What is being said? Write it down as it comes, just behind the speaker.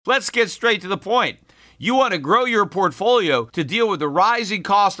Let's get straight to the point. You want to grow your portfolio to deal with the rising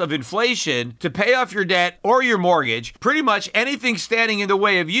cost of inflation, to pay off your debt or your mortgage, pretty much anything standing in the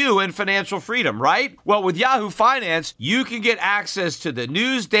way of you and financial freedom, right? Well, with Yahoo Finance, you can get access to the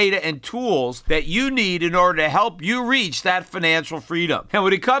news, data, and tools that you need in order to help you reach that financial freedom. And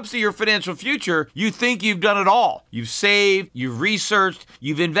when it comes to your financial future, you think you've done it all. You've saved, you've researched,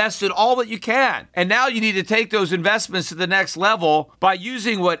 you've invested all that you can. And now you need to take those investments to the next level by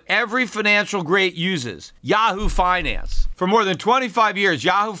using what every financial great uses. Yahoo Finance. For more than 25 years,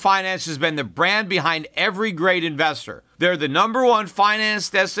 Yahoo Finance has been the brand behind every great investor. They're the #1 finance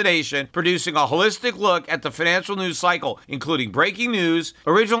destination, producing a holistic look at the financial news cycle, including breaking news,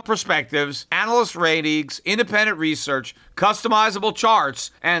 original perspectives, analyst ratings, independent research, customizable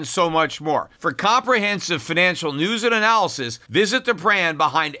charts, and so much more. For comprehensive financial news and analysis, visit the brand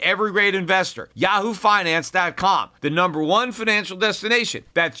behind every great investor, yahoofinance.com, the #1 financial destination.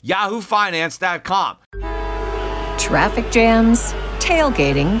 That's yahoofinance.com. Traffic jams,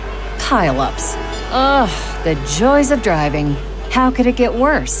 tailgating, pileups. Ugh, the joys of driving. How could it get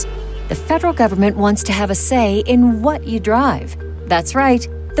worse? The federal government wants to have a say in what you drive. That's right.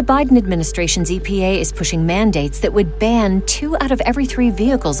 The Biden administration's EPA is pushing mandates that would ban 2 out of every 3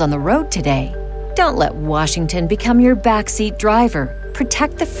 vehicles on the road today. Don't let Washington become your backseat driver.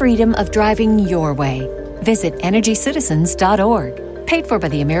 Protect the freedom of driving your way. Visit EnergyCitizens.org. Paid for by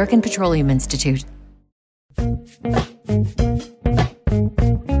the American Petroleum Institute.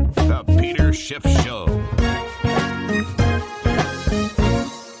 The Peter Schiff Show.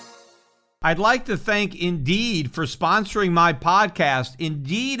 I'd like to thank Indeed for sponsoring my podcast.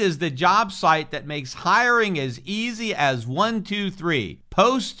 Indeed is the job site that makes hiring as easy as 1, 2, 3.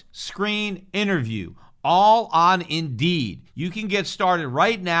 Post, screen, interview, all on Indeed. You can get started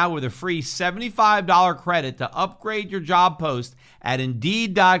right now with a free $75 credit to upgrade your job post at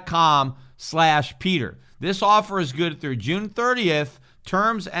Indeed.com/Peter. This offer is good through June 30th.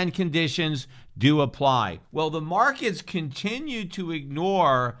 Terms and conditions do apply. Well, the markets continue to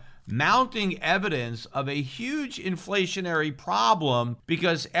ignore mounting evidence of a huge inflationary problem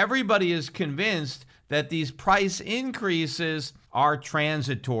because everybody is convinced that these price increases are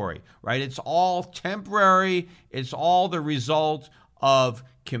transitory, right? It's all temporary. It's all the result of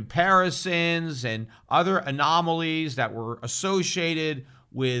comparisons and other anomalies that were associated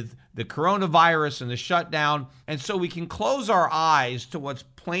with the coronavirus and the shutdown. And so we can close our eyes to what's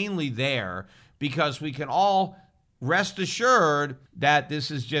plainly there because we can all rest assured that this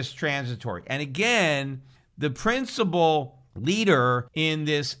is just transitory. And again, the principal leader in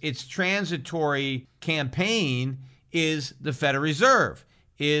this "it's transitory" campaign is the Federal Reserve,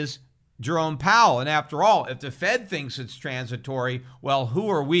 is Jerome Powell. And after all, if the Fed thinks it's transitory, well, who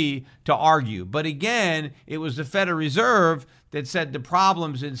are we to argue? But again, it was the Federal Reserve that said the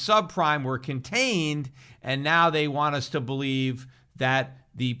problems in subprime were contained, and now they want us to believe that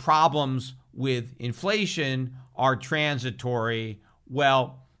the problems with inflation are transitory.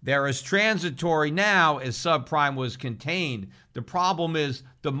 Well, they're as transitory now as subprime was contained. The problem is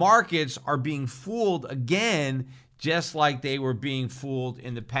the markets are being fooled again, just like they were being fooled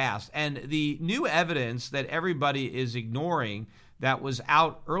in the past. And the new evidence that everybody is ignoring that was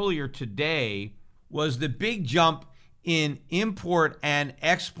out earlier today was the big jump in import and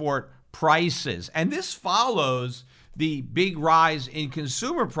export prices. And this follows the big rise in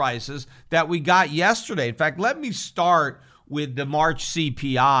consumer prices that we got yesterday. In fact, let me start with the March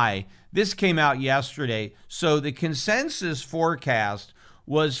CPI. This came out yesterday. So the consensus forecast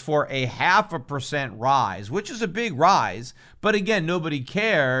was for a 0.5% rise, which is a big rise. But again, nobody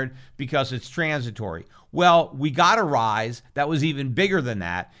cared because it's transitory. Well, we got a rise that was even bigger than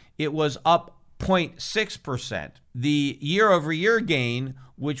that. It was up 0.6%. The year-over-year gain,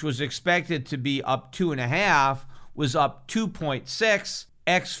 which was expected to be up 2.5%, was up 2.6%.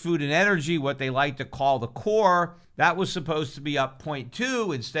 Ex food and energy, what they like to call the core, that was supposed to be up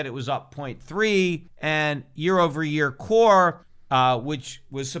 0.2%. Instead, it was up 0.3%. And year-over-year core, which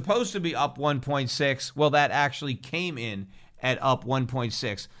was supposed to be up 1.6%, well, that actually came in at up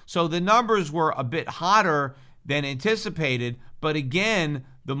 1.6%. So the numbers were a bit hotter than anticipated, but again,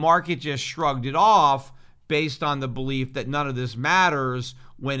 the market just shrugged it off based on the belief that none of this matters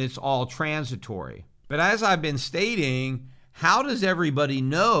when it's all transitory. But as I've been stating, how does everybody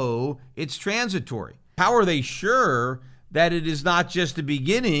know it's transitory? How are they sure that it is not just the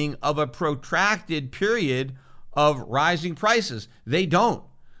beginning of a protracted period of rising prices? They don't.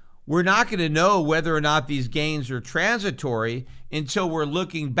 We're not going to know whether or not these gains are transitory until we're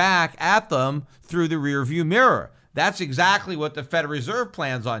looking back at them through the rearview mirror. That's exactly what the Federal Reserve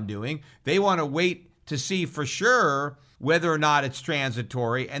plans on doing. They want to wait to see for sure whether or not it's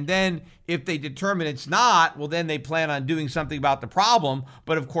transitory. And then if they determine it's not, well, then they plan on doing something about the problem.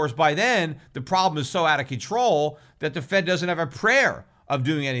 But of course, by then, the problem is so out of control that the Fed doesn't have a prayer of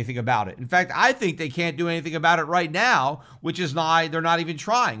doing anything about it. In fact, I think they can't do anything about it right now, which is why they're not even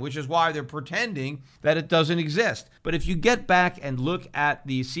trying, which is why they're pretending that it doesn't exist. But if you get back and look at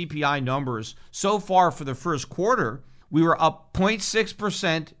the CPI numbers so far for the first quarter, we were up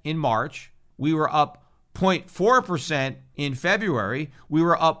 0.6% in March. We were up 0.4% in February. We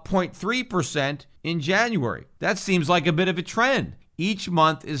were up 0.3% in January. That seems like a bit of a trend. Each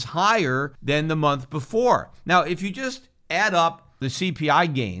month is higher than the month before. Now, if you just add up the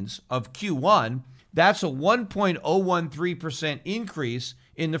CPI gains of Q1, that's a 1.013% increase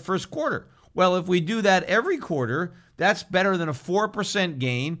in the first quarter. Well, if we do that every quarter, that's better than a 4%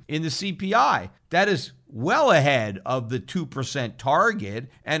 gain in the CPI. That is well ahead of the 2% target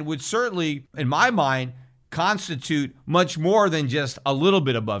and would certainly, in my mind, constitute much more than just a little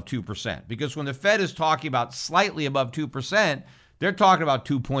bit above 2%. Because when the Fed is talking about slightly above 2%, they're talking about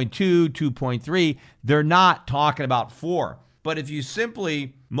 2.2, 2.3. They're not talking about 4. But if you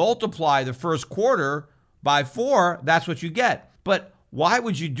simply multiply the first quarter by 4, that's what you get. But why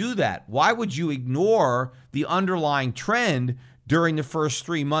would you do that? Why would you ignore the underlying trend during the first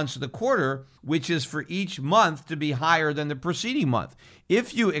 3 months of the quarter, which is for each month to be higher than the preceding month?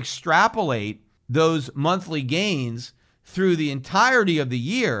 If you extrapolate those monthly gains through the entirety of the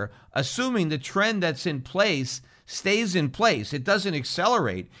year, assuming the trend that's in place stays in place, it doesn't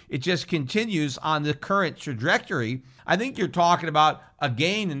accelerate, it just continues on the current trajectory, I think you're talking about a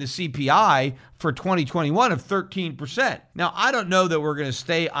gain in the CPI for 2021 of 13%. Now, I don't know that we're going to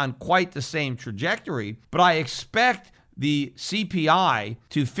stay on quite the same trajectory, but I expect the CPI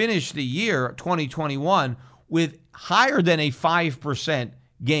to finish the year 2021 with higher than a 5%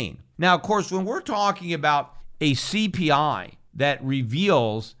 gain. Now, of course, when we're talking about a CPI that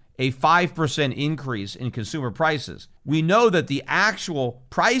reveals a 5% increase in consumer prices, we know that the actual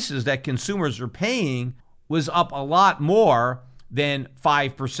prices that consumers are paying was up a lot more than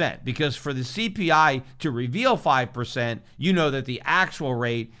 5%, because for the CPI to reveal 5%, you know that the actual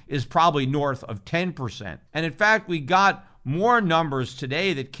rate is probably north of 10%. And in fact, we got more numbers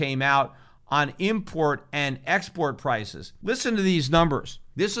today that came out on import and export prices. Listen to these numbers.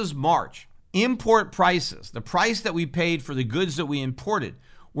 This is March. Import prices, the price that we paid for the goods that we imported,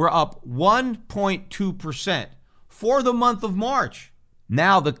 were up 1.2% for the month of March.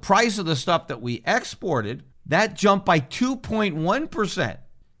 Now, the price of the stuff that we exported, that jumped by 2.1%.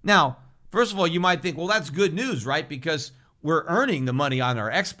 Now, first of all, you might think, well, that's good news, right? Because we're earning the money on our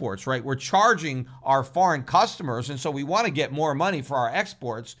exports, right? We're charging our foreign customers, and so we want to get more money for our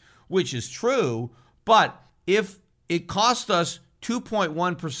exports, which is true. But if it cost us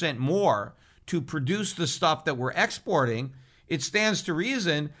 2.1% more to produce the stuff that we're exporting, it stands to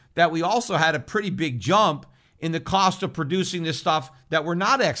reason that we also had a pretty big jump in the cost of producing the stuff that we're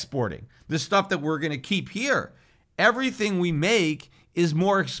not exporting, the stuff that we're going to keep here. Everything we make is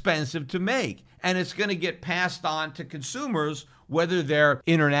more expensive to make, and it's going to get passed on to consumers, whether they're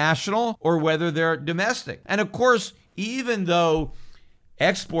international or whether they're domestic. And of course, even though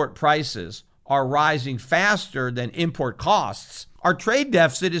export prices are rising faster than import costs, our trade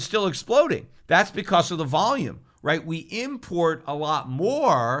deficit is still exploding. That's because of the volume, right? We import a lot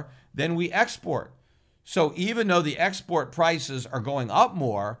more than we export. So even though the export prices are going up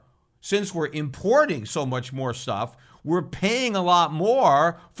more, since we're importing so much more stuff, we're paying a lot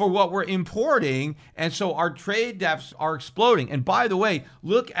more for what we're importing. And so our trade deficits are exploding. And by the way,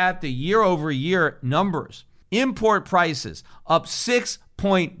 look at the year over year numbers. Import prices up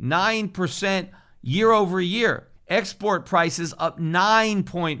 6.9% year over year. Export prices up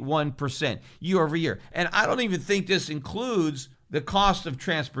 9.1% year over year. And I don't even think this includes the cost of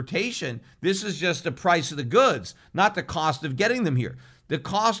transportation. This is just the price of the goods, not the cost of getting them here. The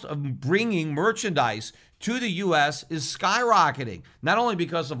cost of bringing merchandise to the U.S. is skyrocketing, not only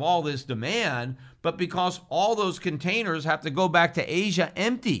because of all this demand, but because all those containers have to go back to Asia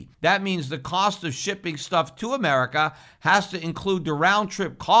empty. That means the cost of shipping stuff to America has to include the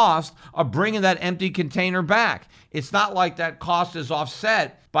round-trip cost of bringing that empty container back. It's not like that cost is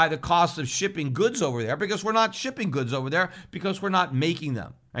offset by the cost of shipping goods over there, because we're not shipping goods over there because we're not making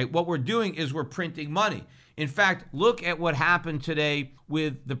them. Right? What we're doing is we're printing money. In fact, look at what happened today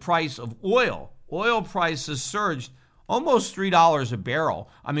with the price of oil. Oil prices surged almost $3 a barrel.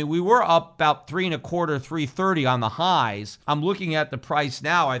 I mean, we were up about 3.25, 3.30 on the highs. I'm looking at the price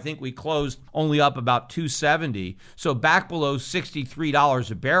now. I think we closed only up about 2.70, so back below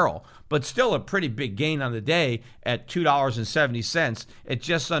 $63 a barrel, but still a pretty big gain on the day at $2.70 at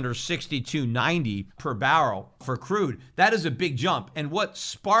just under $62.90 per barrel for crude. That is a big jump. And what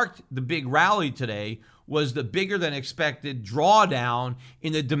sparked the big rally today was the bigger than expected drawdown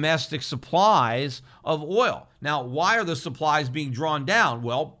in the domestic supplies of oil. Now, why are the supplies being drawn down?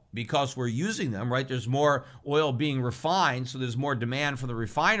 Well, because we're using them, right? There's more oil being refined, so there's more demand for the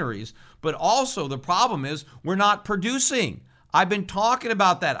refineries. But also the problem is we're not producing. I've been talking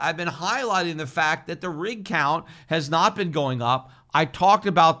about that. I've been highlighting the fact that the rig count has not been going up. I talked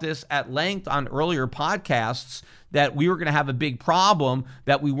about this at length on earlier podcasts, that we were going to have a big problem,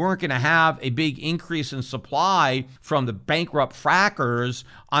 that we weren't going to have a big increase in supply from the bankrupt frackers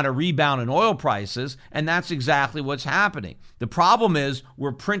on a rebound in oil prices, and that's exactly what's happening. The problem is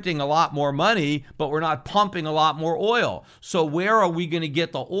we're printing a lot more money, but we're not pumping a lot more oil. So where are we going to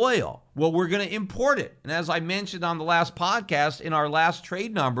get the oil? Well, we're going to import it. And as I mentioned on the last podcast, in our last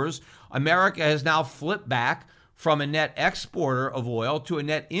trade numbers, America has now flipped back from a net exporter of oil to a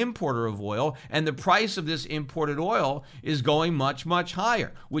net importer of oil, and the price of this imported oil is going much, much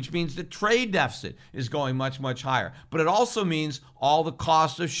higher, which means the trade deficit is going much, much higher. But it also means all the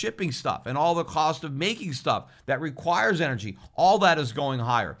cost of shipping stuff and all the cost of making stuff that requires energy, all that is going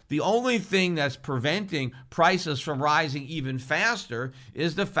higher. The only thing that's preventing prices from rising even faster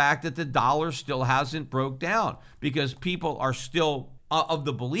is the fact that the dollar still hasn't broke down, because people are still of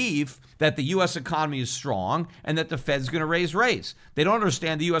the belief that the U.S. economy is strong and that the Fed's going to raise rates. They don't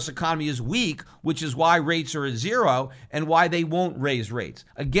understand the U.S. economy is weak, which is why rates are at zero and why they won't raise rates.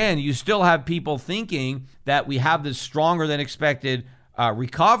 Again, you still have people thinking that we have this stronger than expected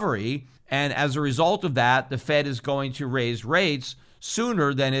recovery, and as a result of that, the Fed is going to raise rates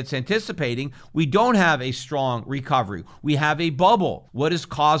sooner than it's anticipating. We don't have a strong recovery. We have a bubble. What is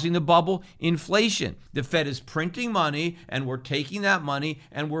causing the bubble? Inflation. The Fed is printing money, and we're taking that money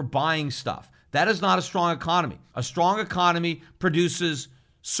and we're buying stuff. That is not a strong economy. A strong economy produces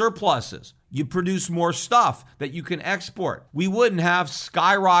surpluses. You produce more stuff that you can export. We wouldn't have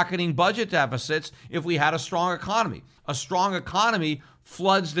skyrocketing budget deficits if we had a strong economy. A strong economy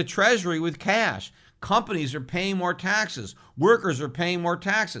floods the treasury with cash. Companies are paying more taxes. Workers are paying more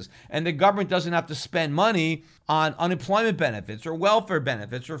taxes. And the government doesn't have to spend money on unemployment benefits or welfare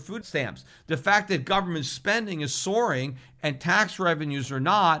benefits or food stamps. The fact that government spending is soaring and tax revenues are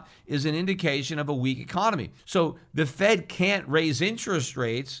not is an indication of a weak economy. So the Fed can't raise interest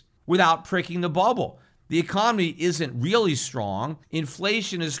rates without pricking the bubble. The economy isn't really strong.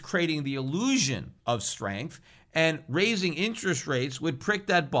 Inflation is creating the illusion of strength, and raising interest rates would prick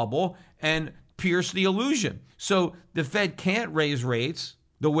that bubble and pierce the illusion. So the Fed can't raise rates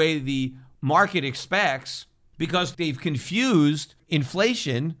the way the market expects because they've confused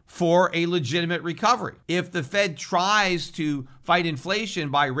inflation for a legitimate recovery. If the Fed tries to fight inflation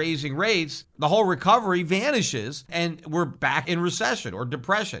by raising rates, the whole recovery vanishes and we're back in recession or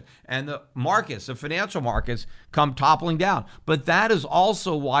depression, and the markets, the financial markets, come toppling down. But that is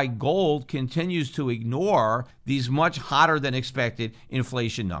also why gold continues to ignore these much hotter than expected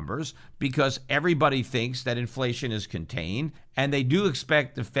inflation numbers, because everybody thinks that inflation is contained, and they do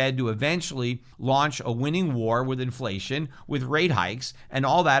expect the Fed to eventually launch a winning war with inflation, with rate hikes, and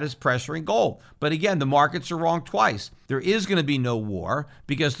all that is pressuring gold. But again, the markets are wrong twice. There is going to be no war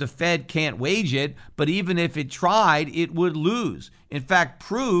because the Fed can't wage it, but even if it tried, it would lose. In fact,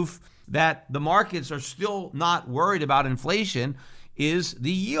 proof that the markets are still not worried about inflation is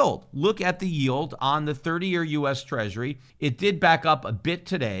the yield. Look at the yield on the 30-year U.S. Treasury. It did back up a bit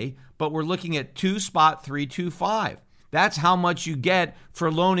today, but we're looking at 2.325. That's how much you get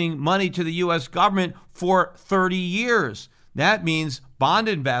for loaning money to the U.S. government for 30 years. That means bond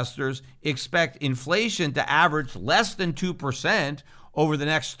investors expect inflation to average less than 2% over the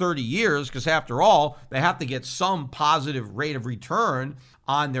next 30 years, because after all, they have to get some positive rate of return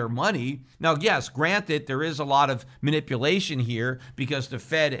on their money. Now, yes, granted, there is a lot of manipulation here because the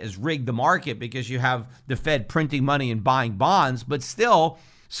Fed has rigged the market, because you have the Fed printing money and buying bonds, but still,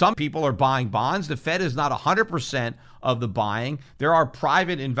 some people are buying bonds. The Fed is not 100% of the buying. There are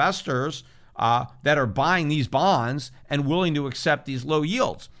private investors that are buying these bonds and willing to accept these low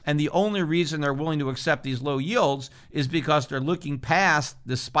yields. And the only reason they're willing to accept these low yields is because they're looking past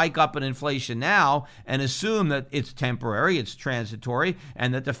the spike up in inflation now and assume that it's temporary, it's transitory,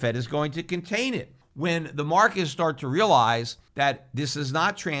 and that the Fed is going to contain it. When the markets start to realize that this is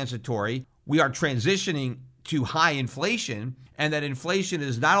not transitory, we are transitioning to high inflation, and that inflation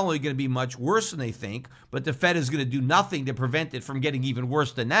is not only going to be much worse than they think, but the Fed is going to do nothing to prevent it from getting even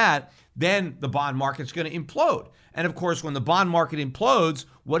worse than that, then the bond market's going to implode. And of course, when the bond market implodes,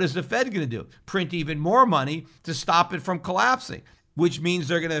 what is the Fed going to do? Print even more money to stop it from collapsing, which means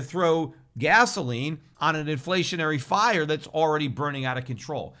they're going to throw gasoline on an inflationary fire that's already burning out of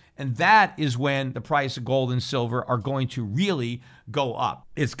control. And that is when the price of gold and silver are going to really go up.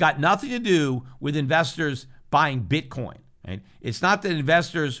 It's got nothing to do with investors buying Bitcoin. Right? It's not that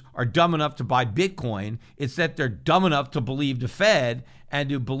investors are dumb enough to buy Bitcoin. It's that they're dumb enough to believe the Fed and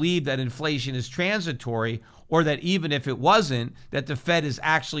to believe that inflation is transitory, or that even if it wasn't, that the Fed is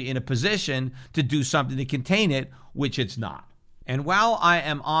actually in a position to do something to contain it, which it's not. And while I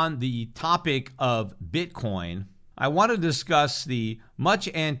am on the topic of Bitcoin, I want to discuss the much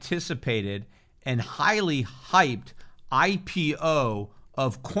anticipated and highly hyped IPO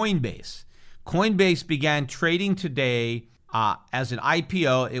of Coinbase. Coinbase began trading today as an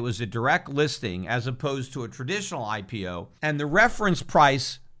IPO. It was a direct listing as opposed to a traditional IPO. And the reference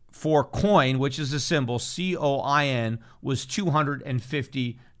price for coin, which is the symbol COIN, was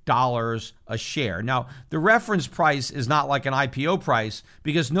 $250 a share. Now, the reference price is not like an IPO price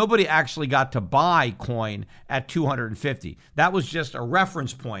because nobody actually got to buy coin at $250. That was just a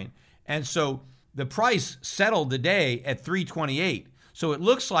reference point. And so the price settled today at $328. So it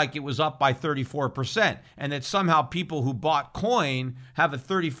looks like it was up by 34%, and that somehow people who bought coin have a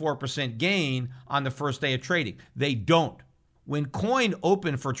 34% gain on the first day of trading. They don't. When coin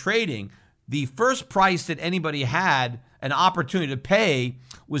opened for trading, the first price that anybody had an opportunity to pay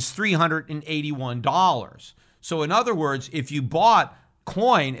was $381. So in other words, if you bought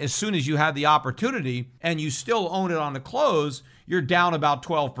coin as soon as you had the opportunity and you still own it on the close, you're down about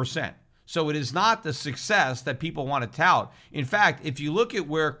 12%. So it is not the success that people want to tout. In fact, if you look at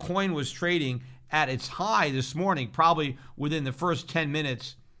where coin was trading at its high this morning, probably within the first 10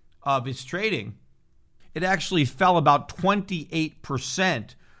 minutes of its trading, it actually fell about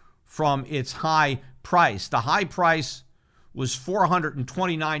 28% from its high price. The high price was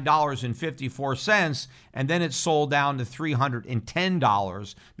 $429.54, and then it sold down to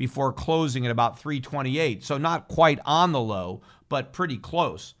 $310 before closing at about $328. So not quite on the low, but pretty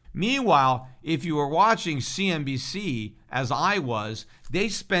close. Meanwhile, if you were watching CNBC, as I was, they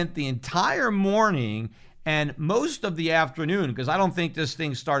spent the entire morning and most of the afternoon, because I don't think this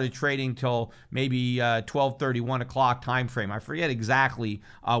thing started trading till maybe 12:30, 1 o'clock time frame. I forget exactly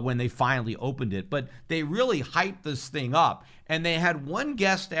when they finally opened it, but they really hyped this thing up. And they had one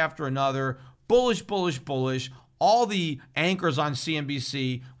guest after another, bullish, bullish, bullish. All the anchors on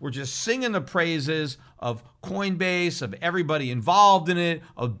CNBC were just singing the praises of Coinbase, of everybody involved in it,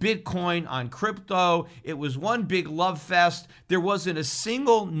 of Bitcoin, on crypto. It was one big love fest. There wasn't a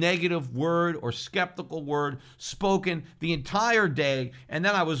single negative word or skeptical word spoken the entire day. And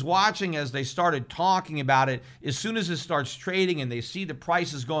then I was watching as they started talking about it. As soon as it starts trading and they see the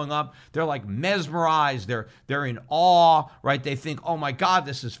prices going up, they're like mesmerized. They're in awe, right? They think, oh my God,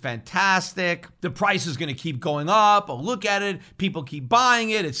 this is fantastic. The price is going to keep going up. Oh, look at it. People keep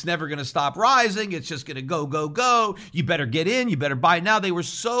buying it. It's never going to stop rising. It's just going to go, go, go. You better get in. You better buy it now. They were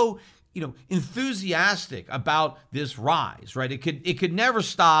so, enthusiastic about this rise, right? It could never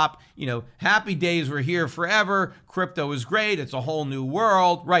stop. Happy days were here forever. Crypto is great. It's a whole new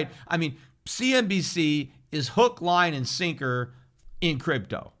world, right? I mean, CNBC is hook, line, and sinker in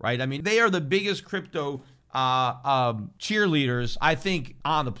crypto, right? I mean, they are the biggest crypto cheerleaders, I think,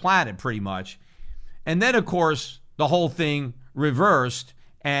 on the planet, pretty much. And then, of course, the whole thing reversed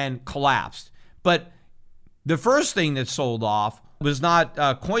and collapsed. But the first thing that sold off was not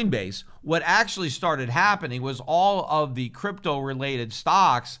Coinbase. What actually started happening was all of the crypto-related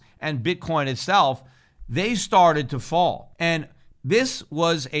stocks and Bitcoin itself, they started to fall. And this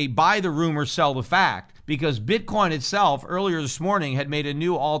was a buy the rumor, sell the fact, because Bitcoin itself earlier this morning had made a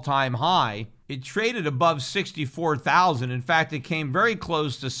new all-time high. It traded above 64,000. In fact, it came very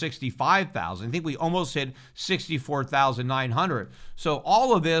close to 65,000. I think we almost hit 64,900. So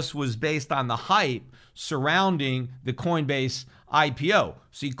all of this was based on the hype surrounding the Coinbase IPO.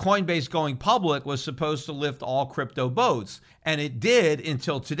 See, Coinbase going public was supposed to lift all crypto boats, and it did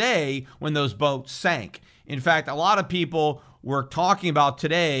until today when those boats sank. In fact, a lot of people were talking about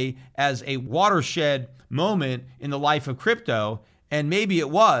today as a watershed moment in the life of crypto, and maybe it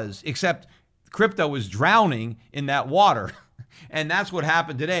was, except crypto was drowning in that water. And that's what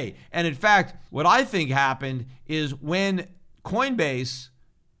happened today. And in fact, what I think happened is when Coinbase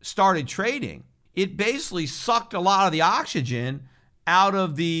started trading, it basically sucked a lot of the oxygen out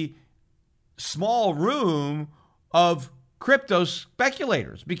of the small room of crypto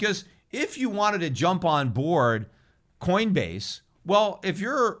speculators. Because if you wanted to jump on board Coinbase, well, if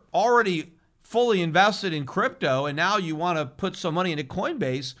you're already fully invested in crypto and now you want to put some money into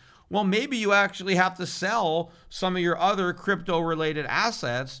Coinbase, well, maybe you actually have to sell some of your other crypto-related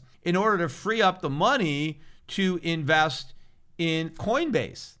assets in order to free up the money to invest in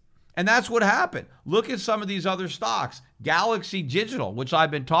Coinbase. And that's what happened. Look at some of these other stocks. Galaxy Digital, which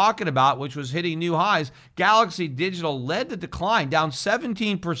I've been talking about, which was hitting new highs. Galaxy Digital led the decline, down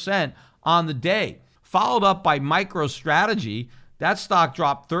 17% on the day. Followed up by MicroStrategy. That stock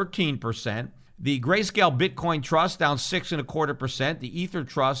dropped 13%. The Grayscale Bitcoin Trust down 6.25%. The Ether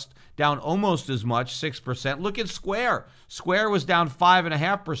Trust down almost as much, 6%. Look at Square. Square was down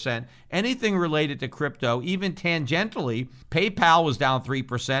 5.5%. Anything related to crypto, even tangentially, PayPal was down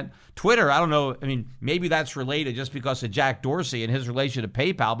 3%. Twitter, I don't know, I mean, maybe that's related just because of Jack Dorsey and his relation to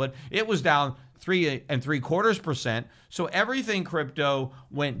PayPal, but it was down 3.75%. So everything crypto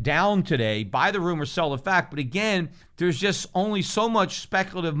went down today. Buy the rumor, sell the fact. But again, there's just only so much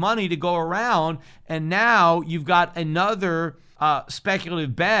speculative money to go around. And now you've got another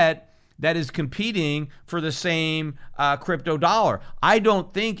speculative bet that is competing for the same crypto dollar. I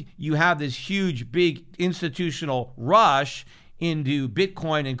don't think you have this huge, big institutional rush into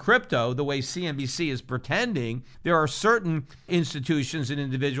Bitcoin and crypto the way CNBC is pretending. There are certain institutions and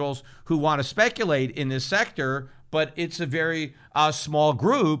individuals who want to speculate in this sector, but it's a very small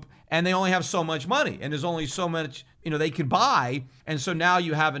group and they only have so much money and there's only so much they can buy. And so now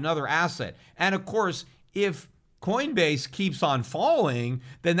you have another asset. And of course, if Coinbase keeps on falling,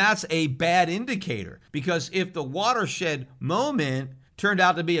 then that's a bad indicator, because if the watershed moment turned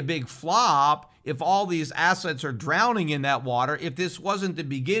out to be a big flop, if all these assets are drowning in that water, if this wasn't the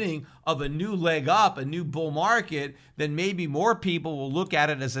beginning of a new leg up, a new bull market, then maybe more people will look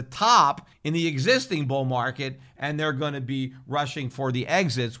at it as a top in the existing bull market, and they're going to be rushing for the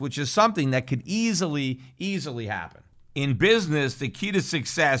exits, which is something that could easily happen. In business, the key to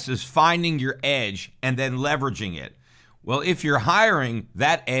success is finding your edge and then leveraging it. Well, if you're hiring,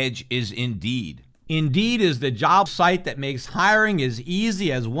 that edge is Indeed. Indeed is the job site that makes hiring as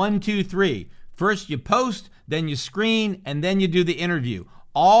easy as 1, 2, 3. First you post, then you screen, and then you do the interview,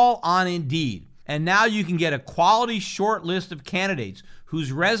 all on Indeed. And now you can get a quality short list of candidates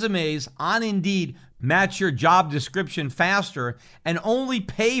whose resumes on Indeed match your job description faster, and only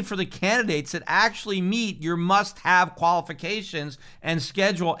pay for the candidates that actually meet your must-have qualifications, and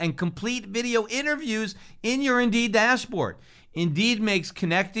schedule and complete video interviews in your Indeed dashboard. Indeed makes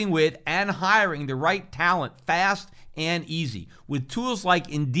connecting with and hiring the right talent fast and easy, with tools like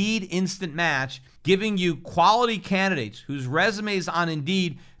Indeed Instant Match, giving you quality candidates whose resumes on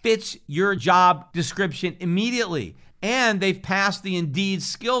Indeed fits your job description immediately. And they've passed the Indeed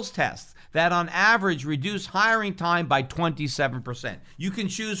skills tests that on average reduce hiring time by 27%. You can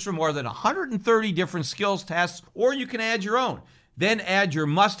choose from more than 130 different skills tests, or you can add your own. Then add your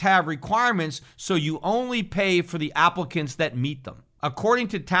must-have requirements so you only pay for the applicants that meet them. According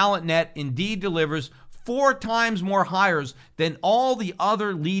to TalentNet, Indeed delivers 4 times more hires than all the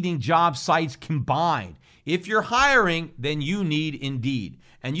other leading job sites combined. If you're hiring, then you need Indeed.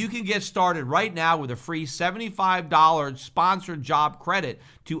 And you can get started right now with a free $75 sponsored job credit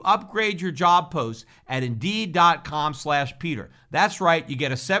to upgrade your job post at Indeed.com/Peter. That's right, you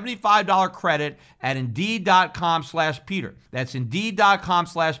get a $75 credit at Indeed.com/Peter. That's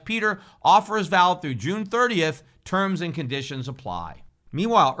Indeed.com/Peter. Offer is valid through June 30th. Terms and conditions apply.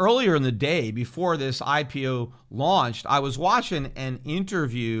 Meanwhile, earlier in the day, before this IPO launched, I was watching an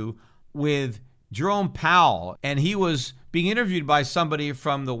interview with Jerome Powell, and he was being interviewed by somebody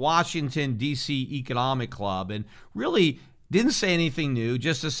from the Washington, D.C. Economic Club, and really didn't say anything new,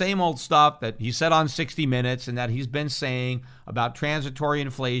 just the same old stuff that he said on 60 Minutes and that he's been saying about transitory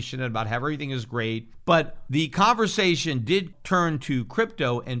inflation and about how everything is great. But the conversation did turn to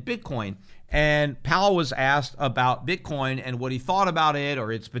crypto and Bitcoin. And Powell was asked about Bitcoin and what he thought about it,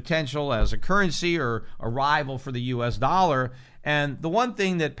 or its potential as a currency or a rival for the US dollar. And the one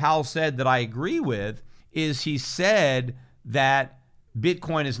thing that Powell said that I agree with is he said that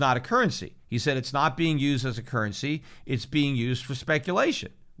Bitcoin is not a currency. He said it's not being used as a currency. It's being used for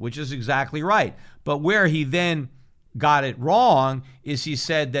speculation, which is exactly right. But where he then got it wrong is he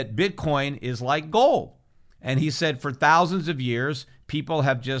said that Bitcoin is like gold. And he said for thousands of years, people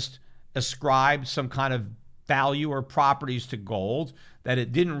have just ascribed some kind of value or properties to gold that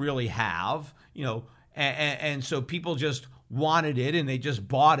it didn't really have, and so people just wanted it and they just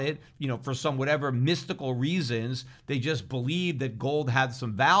bought it, for some whatever mystical reasons. They just believed that gold had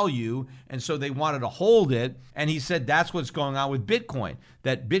some value, and so they wanted to hold it. And he said that's what's going on with Bitcoin,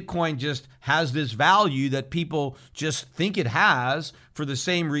 that Bitcoin just has this value that people just think it has for the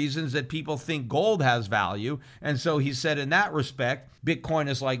same reasons that people think gold has value. And so he said in that respect, Bitcoin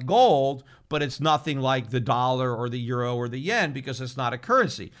is like gold, but it's nothing like the dollar or the euro or the yen because it's not a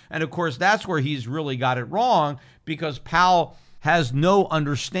currency. And of course, that's where he's really got it wrong, because Powell has no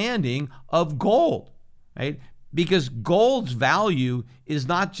understanding of gold, right? Because gold's value is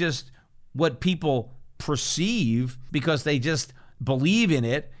not just what people perceive because they just believe in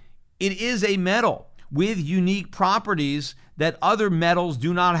it. It is a metal with unique properties that other metals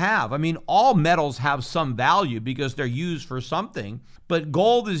do not have. I mean, all metals have some value because they're used for something, but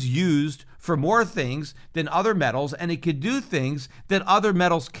gold is used for more things than other metals, and it could do things that other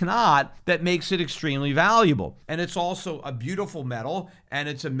metals cannot, that makes it extremely valuable. And it's also a beautiful metal, and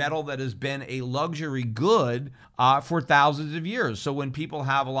it's a metal that has been a luxury good for thousands of years. So when people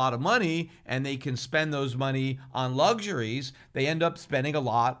have a lot of money and they can spend those money on luxuries, they end up spending a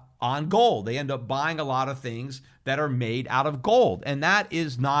lot on gold. They end up buying a lot of things that are made out of gold. And that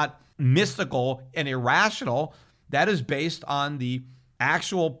is not mystical and irrational. That is based on the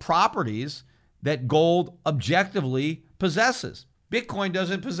actual properties that gold objectively possesses. Bitcoin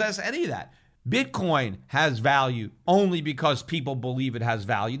doesn't possess any of that. Bitcoin has value only because people believe it has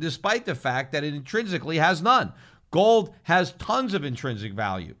value, despite the fact that it intrinsically has none. Gold has tons of intrinsic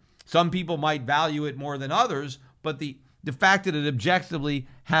value. Some people might value it more than others, but the fact that it objectively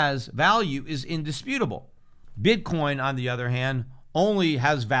has value is indisputable. Bitcoin, on the other hand, only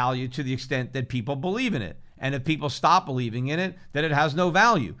has value to the extent that people believe in it. And if people stop believing in it, then it has no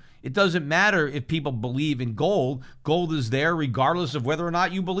value. It doesn't matter if people believe in gold. Gold is there regardless of whether or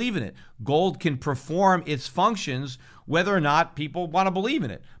not you believe in it. Gold can perform its functions whether or not people want to believe in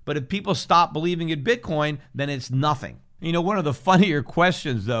it. But if people stop believing in Bitcoin, then it's nothing. One of the funnier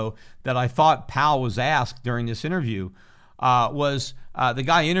questions, though, that I thought Powell was asked during this interview was the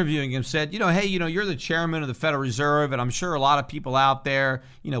guy interviewing him said, hey, you're the chairman of the Federal Reserve, and I'm sure a lot of people out there,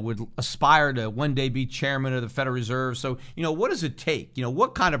 would aspire to one day be chairman of the Federal Reserve. So, what does it take?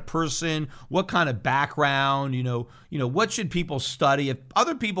 What kind of person, what kind of background, what should people study? If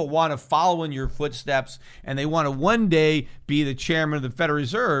other people want to follow in your footsteps and they want to one day be the chairman of the Federal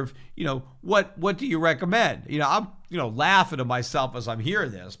Reserve, what do you recommend? I'm laughing to myself as I'm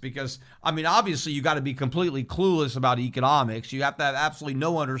hearing this because, obviously you got to be completely clueless about economics. You have to have absolutely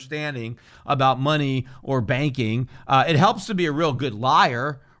no understanding about money or banking. It helps to be a real good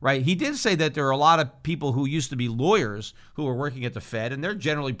liar, right? He did say that there are a lot of people who used to be lawyers who are working at the Fed, and they're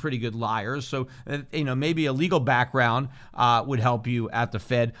generally pretty good liars. So, maybe a legal background would help you at the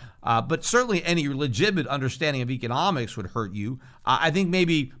Fed. But certainly any legitimate understanding of economics would hurt you. I think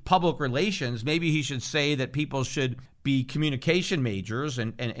maybe public relations, maybe he should say that people should be communication majors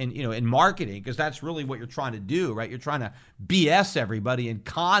and in marketing, because that's really what you're trying to do, right? You're trying to BS everybody and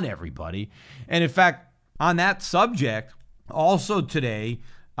con everybody. And in fact, on that subject, also today,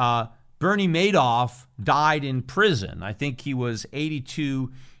 Bernie Madoff died in prison. I think he was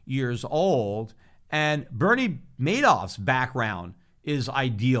 82 years old. And Bernie Madoff's background is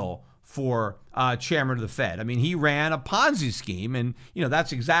ideal for chairman of the Fed. He ran a Ponzi scheme, and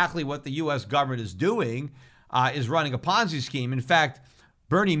that's exactly what the U.S. government is doing, is running a Ponzi scheme. In fact,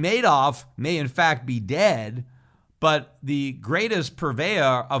 Bernie Madoff may in fact be dead, but the greatest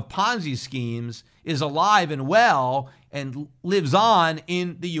purveyor of Ponzi schemes is alive and well and lives on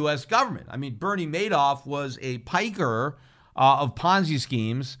in the U.S. government. Bernie Madoff was a piker of Ponzi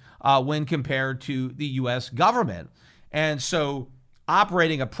schemes when compared to the U.S. government. And so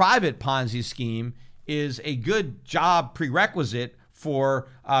operating a private Ponzi scheme is a good job prerequisite for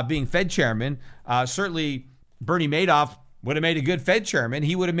being Fed chairman. Certainly, Bernie Madoff would have made a good Fed chairman.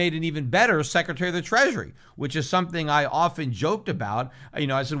 He would have made an even better Secretary of the Treasury, which is something I often joked about.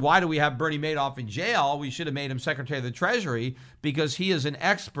 I said, why do we have Bernie Madoff in jail? We should have made him Secretary of the Treasury, because he is an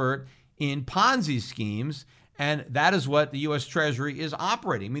expert in Ponzi schemes, and that is what the U.S. Treasury is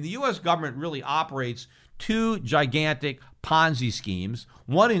operating. The U.S. government really operates two gigantic Ponzi schemes,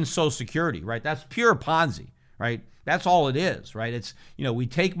 one in Social Security, right? That's pure Ponzi, right? That's all it is, right? It's, we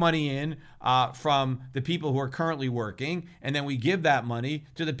take money in from the people who are currently working, and then we give that money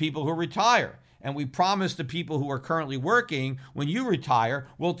to the people who retire. And we promise the people who are currently working, when you retire,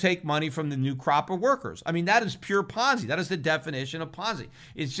 we'll take money from the new crop of workers. That is pure Ponzi. That is the definition of Ponzi.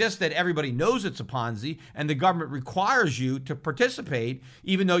 It's just that everybody knows it's a Ponzi, and the government requires you to participate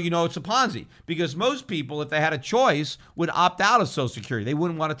even though you know it's a Ponzi. Because most people, if they had a choice, would opt out of Social Security. They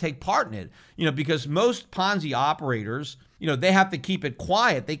wouldn't want to take part in it. Because most Ponzi operators they have to keep it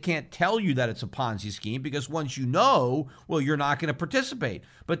quiet. They can't tell you that it's a Ponzi scheme because once you know, well, you're not going to participate.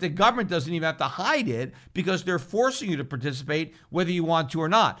 But the government doesn't even have to hide it because they're forcing you to participate whether you want to or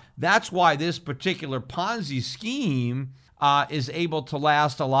not. That's why this particular Ponzi scheme is able to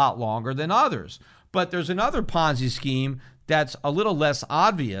last a lot longer than others. But there's another Ponzi scheme that's a little less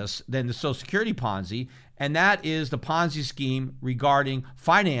obvious than the Social Security Ponzi, and that is the Ponzi scheme regarding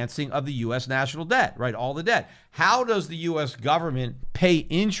financing of the U.S. national debt, right? All the debt. How does the U.S. government pay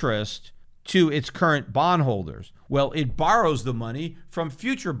interest to its current bondholders? Well, it borrows the money from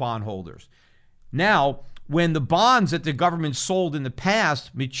future bondholders. Now, when the bonds that the government sold in the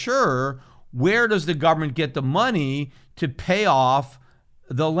past mature, where does the government get the money to pay off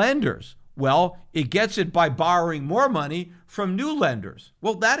the lenders? Well, it gets it by borrowing more money from new lenders.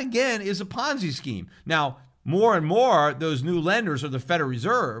 Well, that again is a Ponzi scheme. Now, more and more, those new lenders are the Federal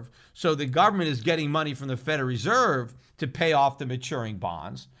Reserve. So the government is getting money from the Federal Reserve to pay off the maturing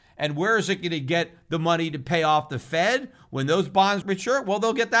bonds. And where is it going to get the money to pay off the Fed when those bonds mature? Well,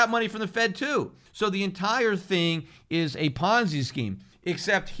 they'll get that money from the Fed too. So the entire thing is a Ponzi scheme,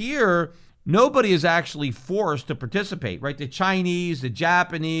 except here, nobody is actually forced to participate, right? The Chinese, the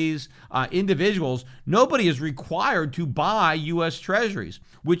Japanese, individuals, nobody is required to buy U.S. treasuries,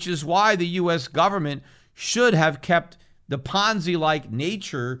 which is why the U.S. government should have kept the Ponzi-like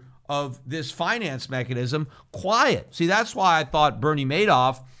nature of this finance mechanism quiet. See, that's why I thought Bernie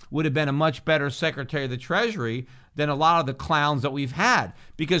Madoff would have been a much better Secretary of the Treasury than a lot of the clowns that we've had.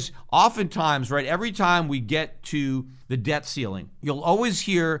 Because oftentimes, right, every time we get to the debt ceiling, you'll always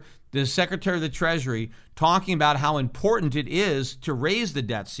hear the Secretary of the Treasury talking about how important it is to raise the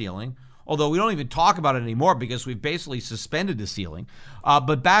debt ceiling, although we don't even talk about it anymore because we've basically suspended the ceiling.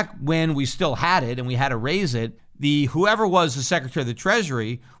 But back when we still had it and we had to raise it, whoever was the Secretary of the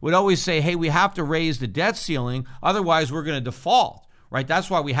Treasury would always say, hey, we have to raise the debt ceiling, otherwise we're going to default, right? That's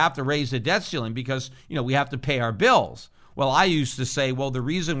why we have to raise the debt ceiling because, we have to pay our bills. Well, I used to say, well, the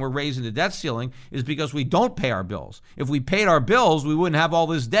reason we're raising the debt ceiling is because we don't pay our bills. If we paid our bills, we wouldn't have all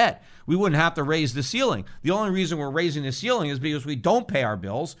this debt. We wouldn't have to raise the ceiling. The only reason we're raising the ceiling is because we don't pay our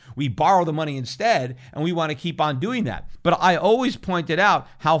bills. We borrow the money instead, and we want to keep on doing that. But I always pointed out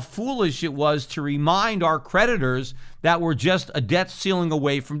how foolish it was to remind our creditors that we're just a debt ceiling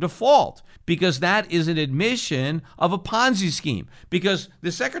away from default, because that is an admission of a Ponzi scheme. Because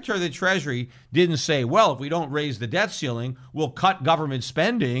the Secretary of the Treasury didn't say, well, if we don't raise the debt ceiling, we'll cut government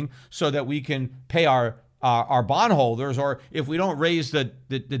spending so that we can pay our bondholders, or if we don't raise the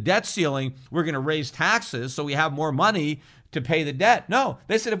debt ceiling, we're going to raise taxes so we have more money to pay the debt. No,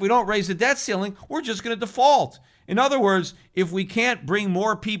 they said if we don't raise the debt ceiling, we're just going to default. In other words, if we can't bring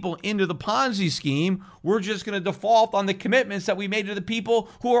more people into the Ponzi scheme, we're just going to default on the commitments that we made to the people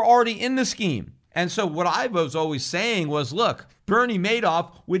who are already in the scheme. And so what I was always saying was, look, Bernie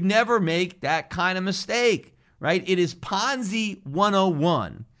Madoff would never make that kind of mistake, right? It is Ponzi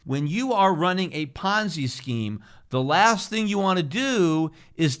 101. When you are running a Ponzi scheme, the last thing you want to do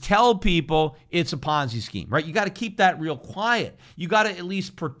is tell people it's a Ponzi scheme, right? You got to keep that real quiet. You got to at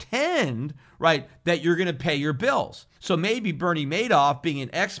least pretend, right, that you're going to pay your bills. So maybe Bernie Madoff, being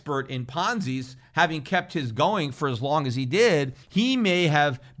an expert in Ponzi's, having kept his going for as long as he did, he may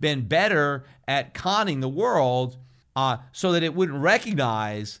have been better at conning the world so that it wouldn't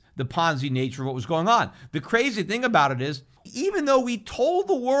recognize the Ponzi nature of what was going on. The crazy thing about it is, even though we told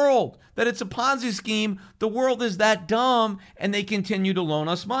the world that it's a Ponzi scheme, the world is that dumb and they continue to loan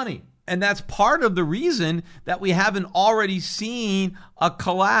us money. And that's part of the reason that we haven't already seen a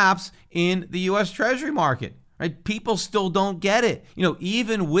collapse in the U.S. Treasury market, right? People still don't get it.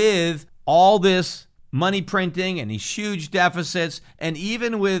 Even with all this money printing and these huge deficits, and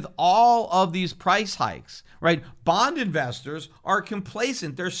even with all of these price hikes, right? Bond investors are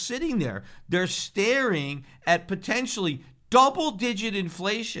complacent. They're sitting there. They're staring at potentially double-digit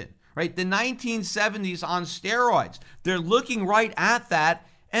inflation, right? The 1970s on steroids. They're looking right at that,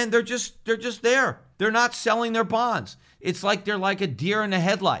 and they're just there. They're not selling their bonds. It's like they're like a deer in the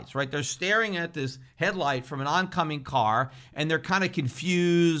headlights, right? They're staring at this headlight from an oncoming car, and they're kind of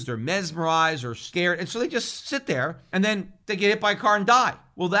confused or mesmerized or scared. And so they just sit there, and then they get hit by a car and die.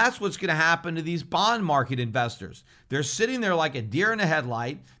 Well, that's what's going to happen to these bond market investors. They're sitting there like a deer in a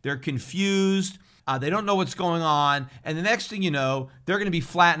headlight. They're confused. They don't know what's going on. And the next thing you know, they're going to be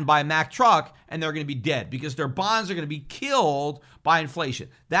flattened by a Mack truck, and they're going to be dead because their bonds are going to be killed by inflation.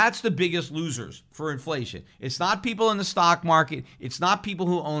 That's the biggest losers for inflation. It's not people in the stock market. It's not people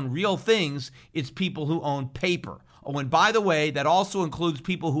who own real things. It's people who own paper. Oh, and by the way, that also includes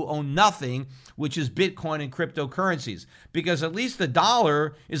people who own nothing, which is Bitcoin and cryptocurrencies, because at least the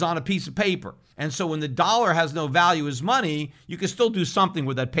dollar is on a piece of paper. And so when the dollar has no value as money, you can still do something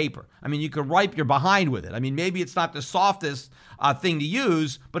with that paper. I mean, you can wipe your behind with it. I mean, maybe it's not the softest thing to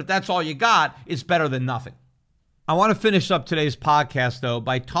use, but if that's all you got, it's better than nothing. I want to finish up today's podcast, though,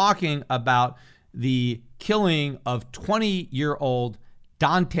 by talking about the killing of 20-year-old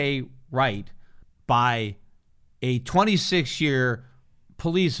Dante Wright by a 26-year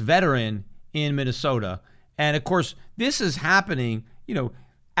police veteran in Minnesota. And of course, this is happening,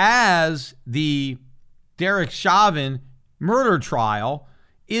 as the Derek Chauvin murder trial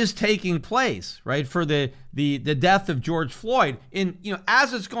is taking place, right, for the death of George Floyd.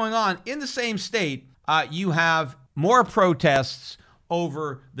 As it's going on in the same state, you have more protests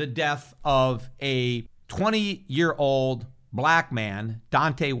over the death of a 20-year-old black man,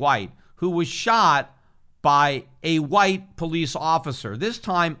 Dante White, who was shot by a white police officer. This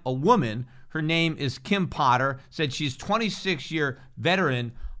time, a woman. Her name is Kim Potter. Said she's 26-year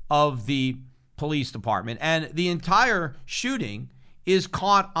veteran of the police department. And the entire shooting is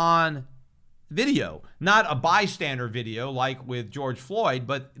caught on video, not a bystander video like with George Floyd,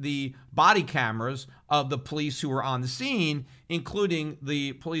 but the body cameras of the police who were on the scene, including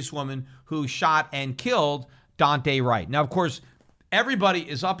the policewoman who shot and killed Dante Wright. Now, of course, everybody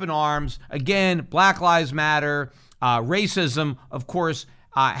is up in arms. Again, Black Lives Matter, racism, of course.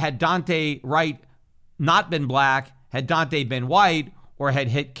 Had Dante Wright not been black, had Dante been white, or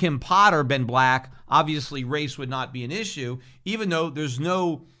had Kim Potter been black, obviously race would not be an issue, even though there's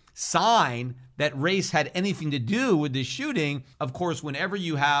no sign that race had anything to do with this shooting. Of course, whenever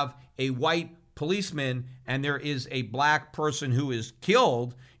you have a white policeman and there is a black person who is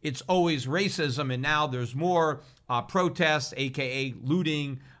killed, it's always racism. And now there's more protests, aka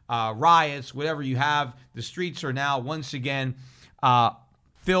looting, riots, whatever you have. The streets are now once again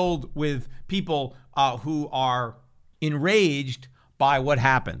filled with people who are enraged by what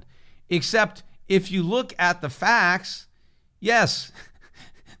happened. Except if you look at the facts, yes,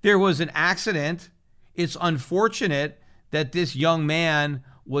 there was an accident. It's unfortunate that this young man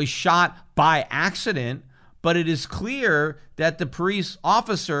was shot by accident, but it is clear that the police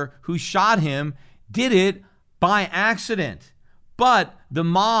officer who shot him did it by accident. But the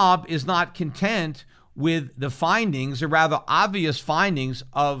mob is not content with the findings, or rather obvious findings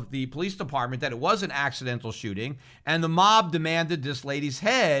of the police department that it was an accidental shooting, and the mob demanded this lady's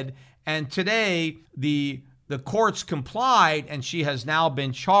head. And today the courts complied, and she has now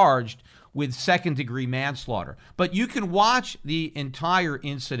been charged with second-degree manslaughter. But you can watch the entire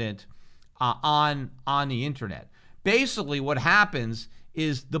incident on the internet. Basically, what happens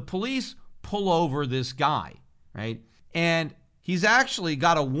is the police pull over this guy, right? And he's actually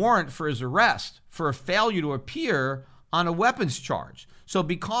got a warrant for his arrest for a failure to appear on a weapons charge. So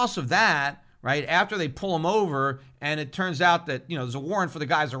because of that, right, after they pull him over and it turns out that, there's a warrant for the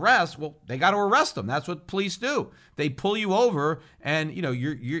guy's arrest, well, they got to arrest him. That's what police do. They pull you over and,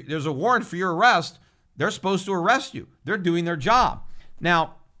 there's a warrant for your arrest. They're supposed to arrest you. They're doing their job.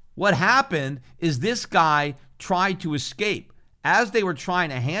 Now, what happened is this guy tried to escape. As they were trying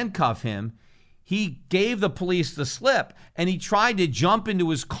to handcuff him, he gave the police the slip and he tried to jump into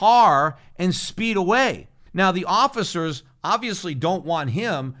his car and speed away. Now, the officers obviously don't want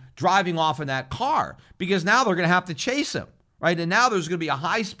him driving off in that car because now they're going to have to chase him, right? And now there's going to be a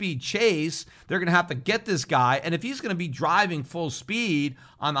high-speed chase. They're going to have to get this guy. And if he's going to be driving full speed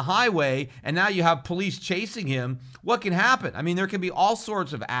on the highway and now you have police chasing him, what can happen? I mean, there can be all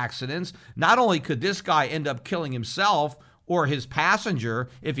sorts of accidents. Not only could this guy end up killing himself or his passenger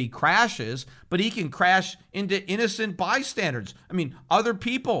if he crashes, but he can crash into innocent bystanders. I mean, other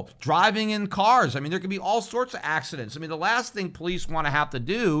people driving in cars. I mean, there can be all sorts of accidents. I mean, the last thing police want to have to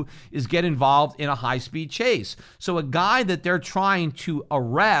do is get involved in a high-speed chase. So a guy that they're trying to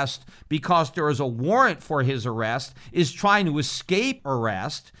arrest because there is a warrant for his arrest is trying to escape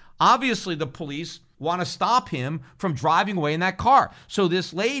arrest. Obviously, the police want to stop him from driving away in that car. So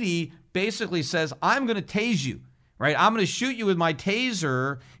this lady basically says, I'm going to tase you. Right? I'm going to shoot you with my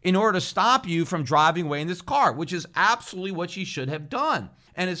taser in order to stop you from driving away in this car, which is absolutely what she should have done.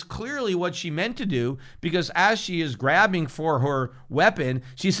 And it's clearly what she meant to do because as she is grabbing for her weapon,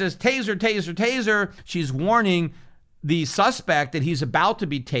 she says, taser, taser, taser. She's warning the suspect that he's about to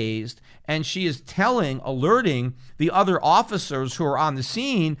be tased. And she is alerting the other officers who are on the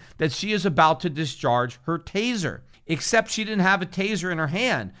scene that she is about to discharge her taser. except she didn't have a taser in her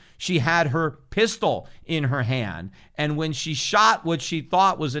hand. She had her pistol in her hand. And when she shot what she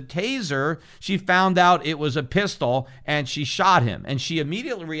thought was a taser, she found out it was a pistol and she shot him. And she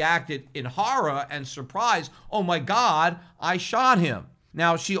immediately reacted in horror and surprise. Oh my God, I shot him.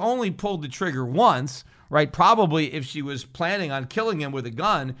 Now, she only pulled the trigger once, right? Probably if she was planning on killing him with a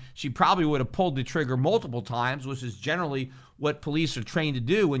gun, she probably would have pulled the trigger multiple times, which is generally what police are trained to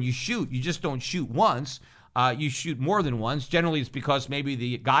do. When you shoot, you just don't shoot once. You shoot more than once. Generally, it's because maybe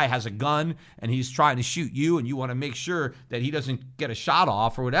the guy has a gun and he's trying to shoot you and you want to make sure that he doesn't get a shot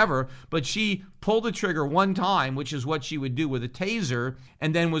off or whatever. But she pulled the trigger one time, which is what she would do with a taser,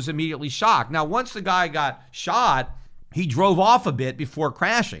 and then was immediately shocked. Now, once the guy got shot, he drove off a bit before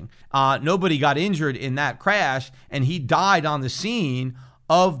crashing. Nobody got injured in that crash, and he died on the scene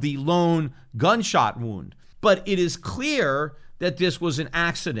of the lone gunshot wound. But it is clear that this was an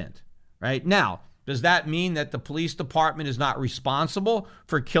accident, right? Now, does that mean that the police department is not responsible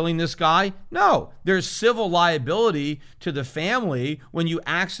for killing this guy? No, there's civil liability to the family when you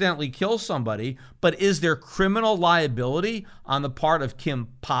accidentally kill somebody, but is there criminal liability on the part of Kim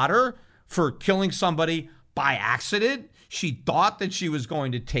Potter for killing somebody by accident? She thought that she was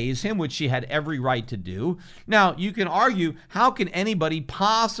going to tase him, which she had every right to do. Now, you can argue, how can anybody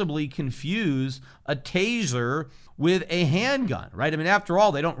possibly confuse a taser with a handgun, right? I mean, after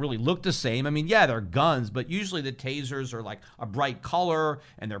all, they don't really look the same. I mean, yeah, they're guns, but usually the tasers are like a bright color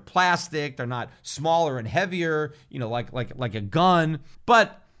and they're plastic. They're not smaller and heavier, like a gun.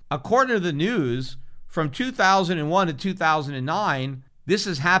 But according to the news, from 2001 to 2009, this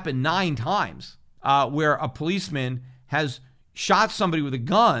has happened 9 times. Where a policeman has shot somebody with a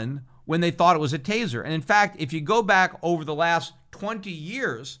gun when they thought it was a taser. And in fact, if you go back over the last 20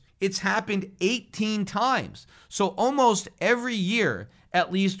 years, it's happened 18 times. So almost every year,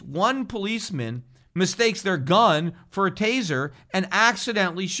 at least one policeman mistakes their gun for a taser and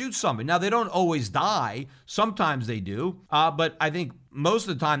accidentally shoots somebody. Now, they don't always die. Sometimes they do. But I think most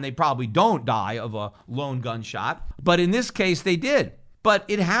of the time they probably don't die of a lone gunshot. But in this case, they did. But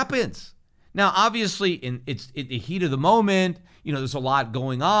it happens. Now, obviously, it's in the heat of the moment. There's a lot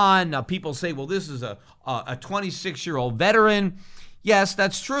going on. Now, people say, well, this is a 26-year-old veteran. Yes,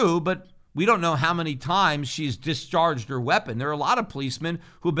 that's true, but we don't know how many times she's discharged her weapon. There are a lot of policemen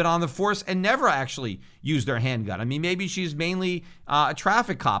who've been on the force and never actually used their handgun. I mean, maybe she's mainly a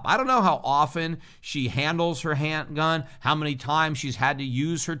traffic cop. I don't know how often she handles her handgun, how many times she's had to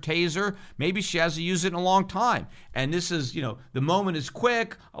use her taser. Maybe she hasn't used it in a long time. And this is, the moment is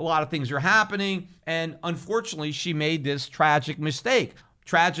quick. A lot of things are happening. And unfortunately, she made this tragic mistake.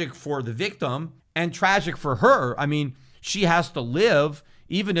 Tragic for the victim and tragic for her. I mean, she has to live.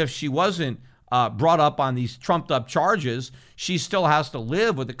 Even if she wasn't brought up on these trumped up charges, she still has to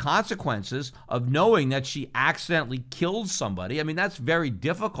live with the consequences of knowing that she accidentally killed somebody. I mean, that's very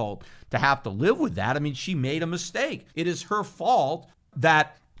difficult to have to live with that. I mean, she made a mistake. It is her fault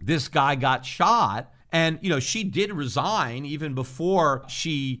that this guy got shot. And, she did resign even before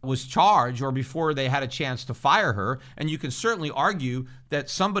she was charged or before they had a chance to fire her. And you can certainly argue that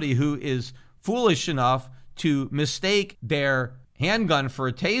somebody who is foolish enough to mistake their handgun for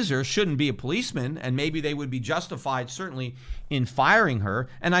a taser shouldn't be a policeman, and maybe they would be justified certainly in firing her.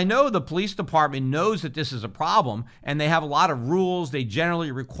 And I know the police department knows that this is a problem, and they have a lot of rules. They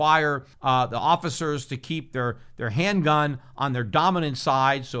generally require the officers to keep their handgun on their dominant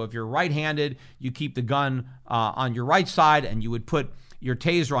side. So if you're right-handed, you keep the gun on your right side, and you would put your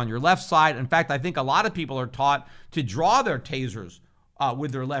taser on your left side. In fact, I think a lot of people are taught to draw their tasers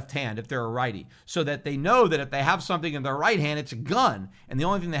with their left hand if they're a righty, so that they know that if they have something in their right hand, it's a gun, and the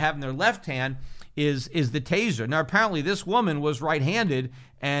only thing they have in their left hand is the taser. Now, apparently, this woman was right-handed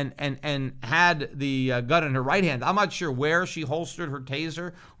and had the gun in her right hand. I'm not sure where she holstered her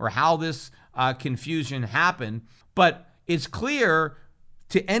taser or how this confusion happened, but it's clear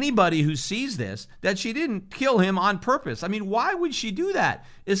to anybody who sees this that she didn't kill him on purpose. I mean, why would she do that?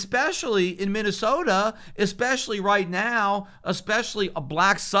 Especially in Minnesota, especially right now, especially a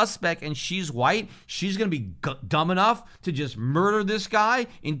black suspect and she's white. She's going to be dumb enough to just murder this guy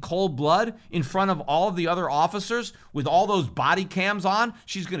in cold blood in front of all of the other officers with all those body cams on.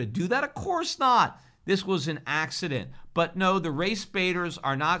 She's going to do that? Of course not. This was an accident. But no, the race baiters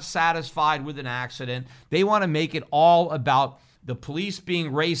are not satisfied with an accident. They want to make it all about the police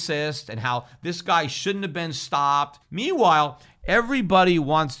being racist and how this guy shouldn't have been stopped. Meanwhile, everybody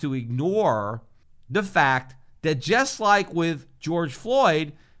wants to ignore the fact that just like with George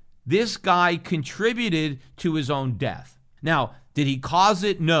Floyd, this guy contributed to his own death. Now, did he cause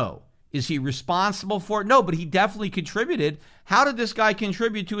it? No. Is he responsible for it? No, but he definitely contributed. How did this guy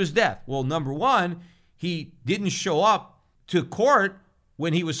contribute to his death? Well, number one, he didn't show up to court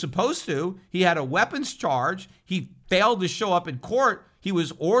when he was supposed to. He had a weapons charge. He failed to show up in court. He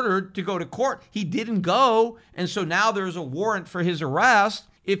was ordered to go to court. He didn't go. And so now there's a warrant for his arrest.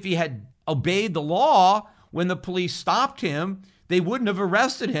 If he had obeyed the law when the police stopped him, they wouldn't have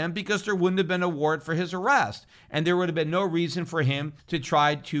arrested him because there wouldn't have been a warrant for his arrest. And there would have been no reason for him to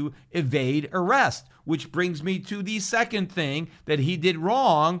try to evade arrest, which brings me to the second thing that he did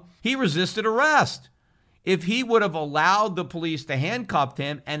wrong. He resisted arrest. If he would have allowed the police to handcuff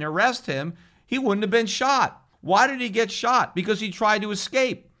him and arrest him, he wouldn't have been shot. Why did he get shot? Because he tried to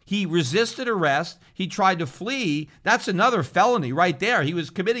escape. He resisted arrest. He tried to flee. That's another felony right there. He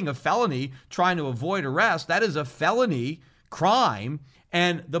was committing a felony trying to avoid arrest. That is a felony crime.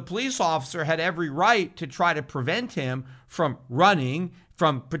 And the police officer had every right to try to prevent him from running,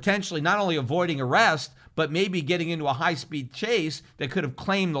 from potentially not only avoiding arrest, but maybe getting into a high-speed chase that could have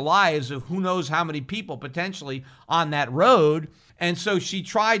claimed the lives of who knows how many people potentially on that road. And so she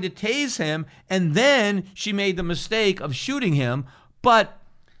tried to tase him, and then she made the mistake of shooting him. But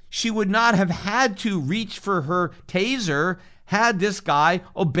she would not have had to reach for her taser had this guy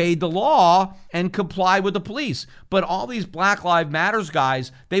obeyed the law and complied with the police. But all these Black Lives Matters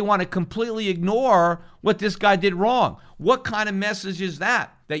guys, they want to completely ignore what this guy did wrong. What kind of message is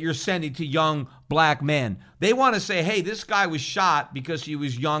that you're sending to young black men? They want to say, hey, this guy was shot because he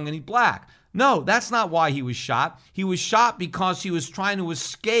was young and he's black. No, that's not why he was shot. He was shot because he was trying to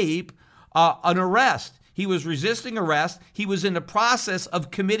escape an arrest. He was resisting arrest. He was in the process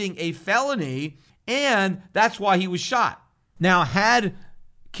of committing a felony, and that's why he was shot. Now, had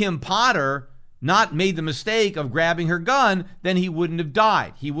Kim Potter not made the mistake of grabbing her gun, then he wouldn't have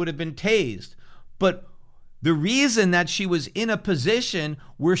died. He would have been tased. But the reason that she was in a position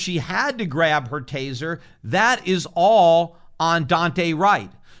where she had to grab her taser, that is all on Daunte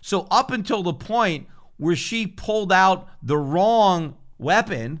Wright. So up until the point where she pulled out the wrong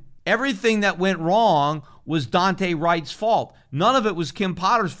weapon, everything that went wrong was Daunte Wright's fault. None of it was Kim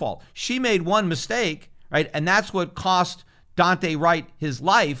Potter's fault. She made one mistake, right? And that's what cost Daunte Wright his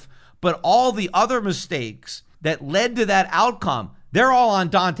life. But all the other mistakes that led to that outcome, they're all on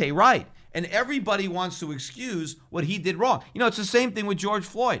Daunte Wright. And everybody wants to excuse what he did wrong. You know, it's the same thing with George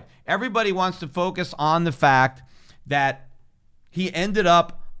Floyd. Everybody wants to focus on the fact that he ended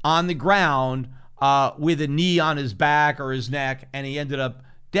up on the ground with a knee on his back or his neck, and he ended up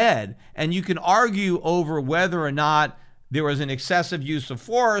dead. And you can argue over whether or not there was an excessive use of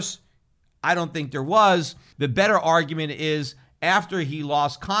force. I don't think there was. The better argument is after he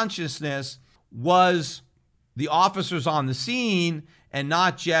lost consciousness, was the officers on the scene, and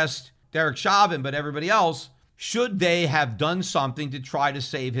not just Derek Chauvin, but everybody else, should they have done something to try to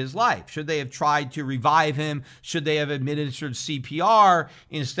save his life? Should they have tried to revive him? Should they have administered CPR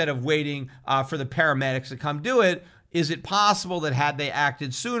instead of waiting for the paramedics to come do it? Is it possible that had they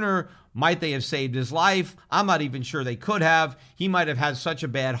acted sooner, might they have saved his life? I'm not even sure they could have. He might have had such a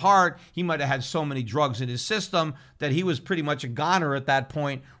bad heart. He might have had so many drugs in his system that he was pretty much a goner at that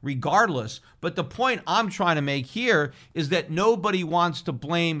point, regardless. But the point I'm trying to make here is that nobody wants to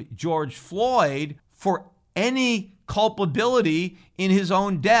blame George Floyd for any culpability in his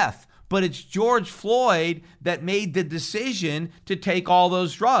own death. But it's George Floyd that made the decision to take all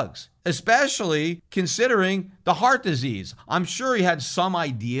those drugs, especially considering the heart disease. I'm sure he had some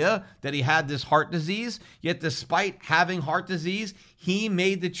idea that he had this heart disease, yet despite having heart disease, he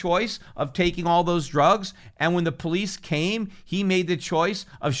made the choice of taking all those drugs. And when the police came, he made the choice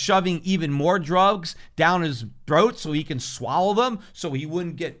of shoving even more drugs down his throat so he can swallow them, so he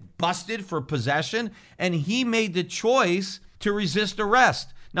wouldn't get busted for possession. And he made the choice to resist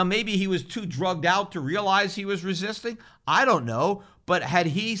arrest. Now, maybe he was too drugged out to realize he was resisting. I don't know. But had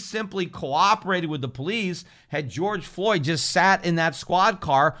he simply cooperated with the police, had George Floyd just sat in that squad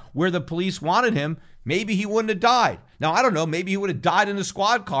car where the police wanted him, maybe he wouldn't have died. Now, I don't know. Maybe he would have died in the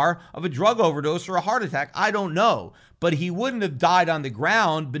squad car of a drug overdose or a heart attack. I don't know. But he wouldn't have died on the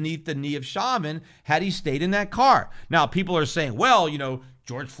ground beneath the knee of Chauvin had he stayed in that car. Now, people are saying, well, you know,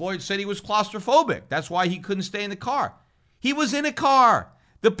 George Floyd said he was claustrophobic. That's why he couldn't stay in the car. He was in a car.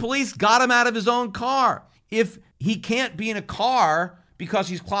 The police got him out of his own car. If he can't be in a car because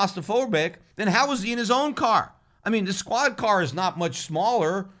he's claustrophobic, then how was he in his own car? I mean, the squad car is not much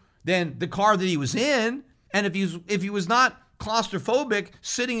smaller than the car that he was in. And if he was not claustrophobic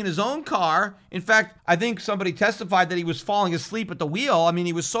sitting in his own car, in fact, I think somebody testified that he was falling asleep at the wheel. I mean,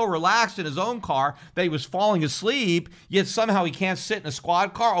 he was so relaxed in his own car that he was falling asleep, yet somehow he can't sit in a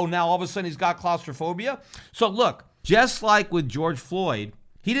squad car. Oh, now all of a sudden he's got claustrophobia. So look, just like with George Floyd,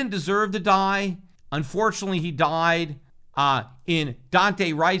 he didn't deserve to die. Unfortunately, he died. In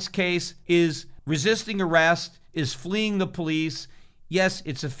Daunte Wright's case is resisting arrest is fleeing the police. Yes,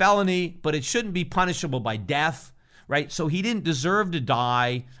 it's a felony, but it shouldn't be punishable by death, right? So he didn't deserve to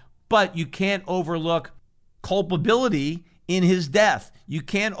die, but you can't overlook culpability in his death. You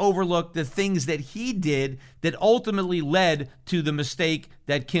can't overlook the things that he did that ultimately led to the mistake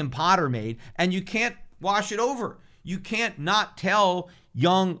that Kim Potter made, and you can't wash it over. You can't not tell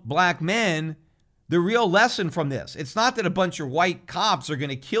young black men the real lesson from this. It's not that a bunch of white cops are going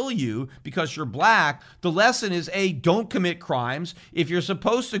to kill you because you're black. The lesson is, A, don't commit crimes. If you're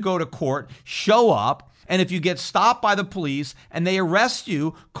supposed to go to court, show up. And if you get stopped by the police and they arrest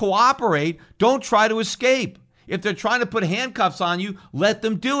you, cooperate. Don't try to escape. If they're trying to put handcuffs on you, let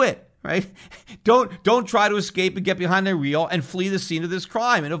them do it, right? Don't try to escape and get behind the wheel and flee the scene of this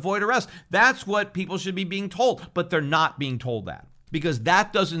crime and avoid arrest. That's what people should be being told, but they're not being told that, because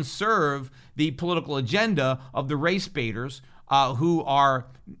that doesn't serve the political agenda of the race baiters who are,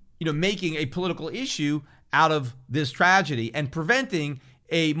 making a political issue out of this tragedy and preventing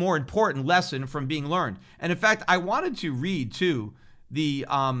a more important lesson from being learned. And in fact, I wanted to read too the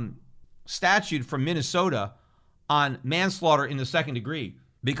statute from Minnesota on manslaughter in the second degree,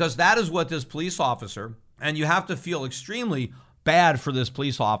 because that is what this police officer, and you have to feel extremely bad for this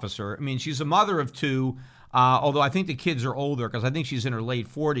police officer. I mean, she's a mother of two. Although I think the kids are older, because I think she's in her late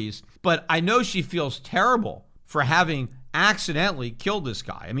 40s. But I know she feels terrible for having accidentally killed this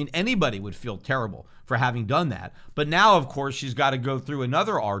guy. I mean, anybody would feel terrible for having done that. But now, of course, she's got to go through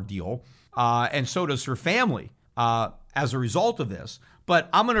another ordeal, and so does her family as a result of this. But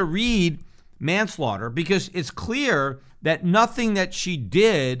I'm going to read manslaughter because it's clear that nothing that she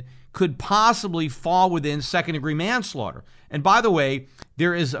did could possibly fall within second-degree manslaughter. And by the way,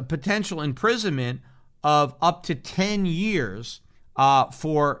 there is a potential imprisonment of up to 10 years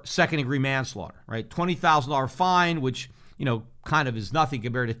for second-degree manslaughter, right? $20,000 fine, which, kind of is nothing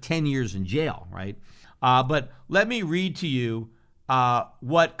compared to 10 years in jail, right? But let me read to you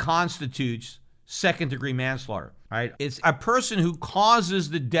what constitutes second-degree manslaughter, right? It's a person who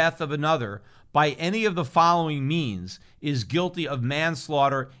causes the death of another by any of the following means is guilty of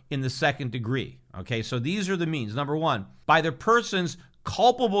manslaughter in the second degree, okay? So these are the means. Number one, by the person's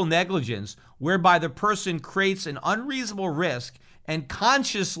culpable negligence, whereby the person creates an unreasonable risk and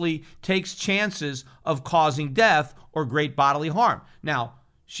consciously takes chances of causing death or great bodily harm. Now,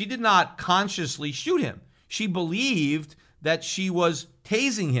 she did not consciously shoot him. She believed that she was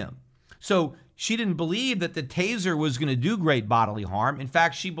tasing him. So she didn't believe that the taser was going to do great bodily harm. In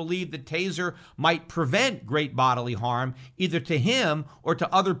fact, she believed the taser might prevent great bodily harm either to him or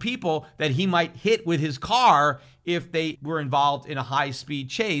to other people that he might hit with his car if they were involved in a high-speed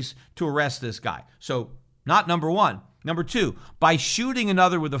chase to arrest this guy. So not number one. Number two, by shooting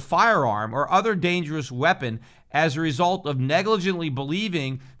another with a firearm or other dangerous weapon as a result of negligently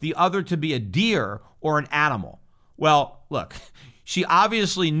believing the other to be a deer or an animal. Well, look, she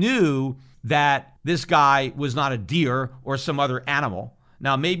obviously knew that this guy was not a deer or some other animal.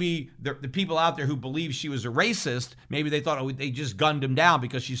 Now, maybe the people out there who believe she was a racist, maybe they thought, they just gunned him down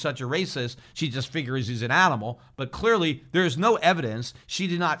because she's such a racist. She just figures he's an animal. But clearly, there's no evidence. She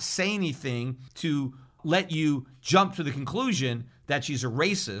did not say anything to let you jump to the conclusion that she's a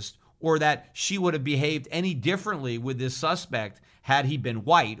racist or that she would have behaved any differently with this suspect had he been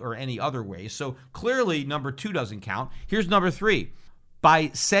white or any other way. So clearly, number two doesn't count. Here's number three.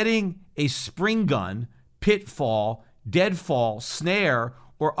 By setting a spring gun, pitfall, deadfall, snare,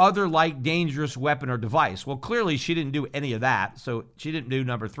 or other like dangerous weapon or device. Well, clearly she didn't do any of that, so she didn't do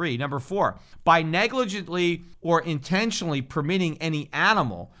number three. Number four, by negligently or intentionally permitting any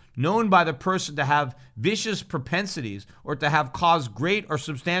animal known by the person to have vicious propensities or to have caused great or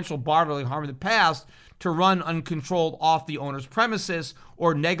substantial bodily harm in the past to run uncontrolled off the owner's premises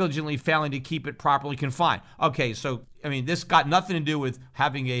or negligently failing to keep it properly confined. Okay, so, this got nothing to do with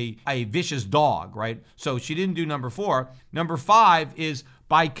having a vicious dog, right? So she didn't do number four. Number five is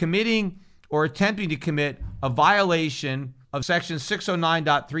by committing or attempting to commit a violation of section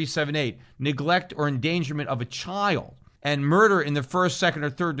 609.378, neglect or endangerment of a child, and murder in the first, second,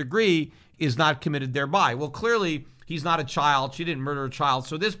 or third degree is not committed thereby. Well, clearly, he's not a child. She didn't murder a child.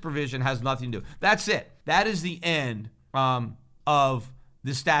 So this provision has nothing to do. That's it. That is the end of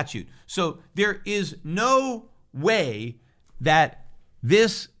the statute. So there is no way that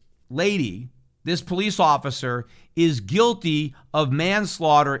this lady, this police officer, is guilty of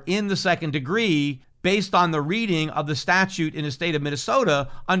manslaughter in the second degree based on the reading of the statute in the state of Minnesota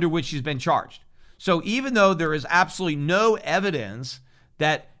under which she's been charged. So even though there is absolutely no evidence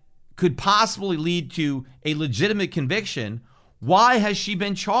that could possibly lead to a legitimate conviction, Why has she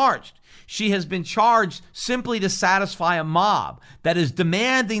been charged? She has been charged simply to satisfy a mob that is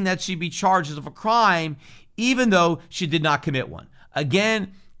demanding that she be charged of a crime, even though she did not commit one.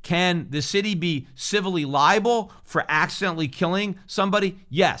 Again, can the city be civilly liable for accidentally killing somebody?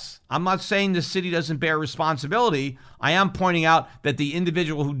 Yes. I'm not saying the city doesn't bear responsibility. I am pointing out that the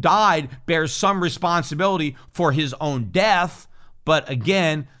individual who died bears some responsibility for his own death. But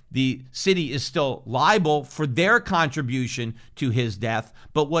again, the city is still liable for their contribution to his death.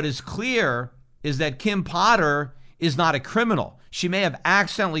 But what is clear is that Kim Potter is not a criminal. She may have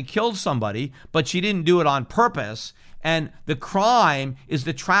accidentally killed somebody, but she didn't do it on purpose. And the crime is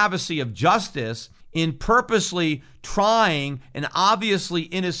the travesty of justice in purposely trying an obviously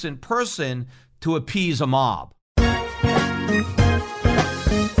innocent person to appease a mob.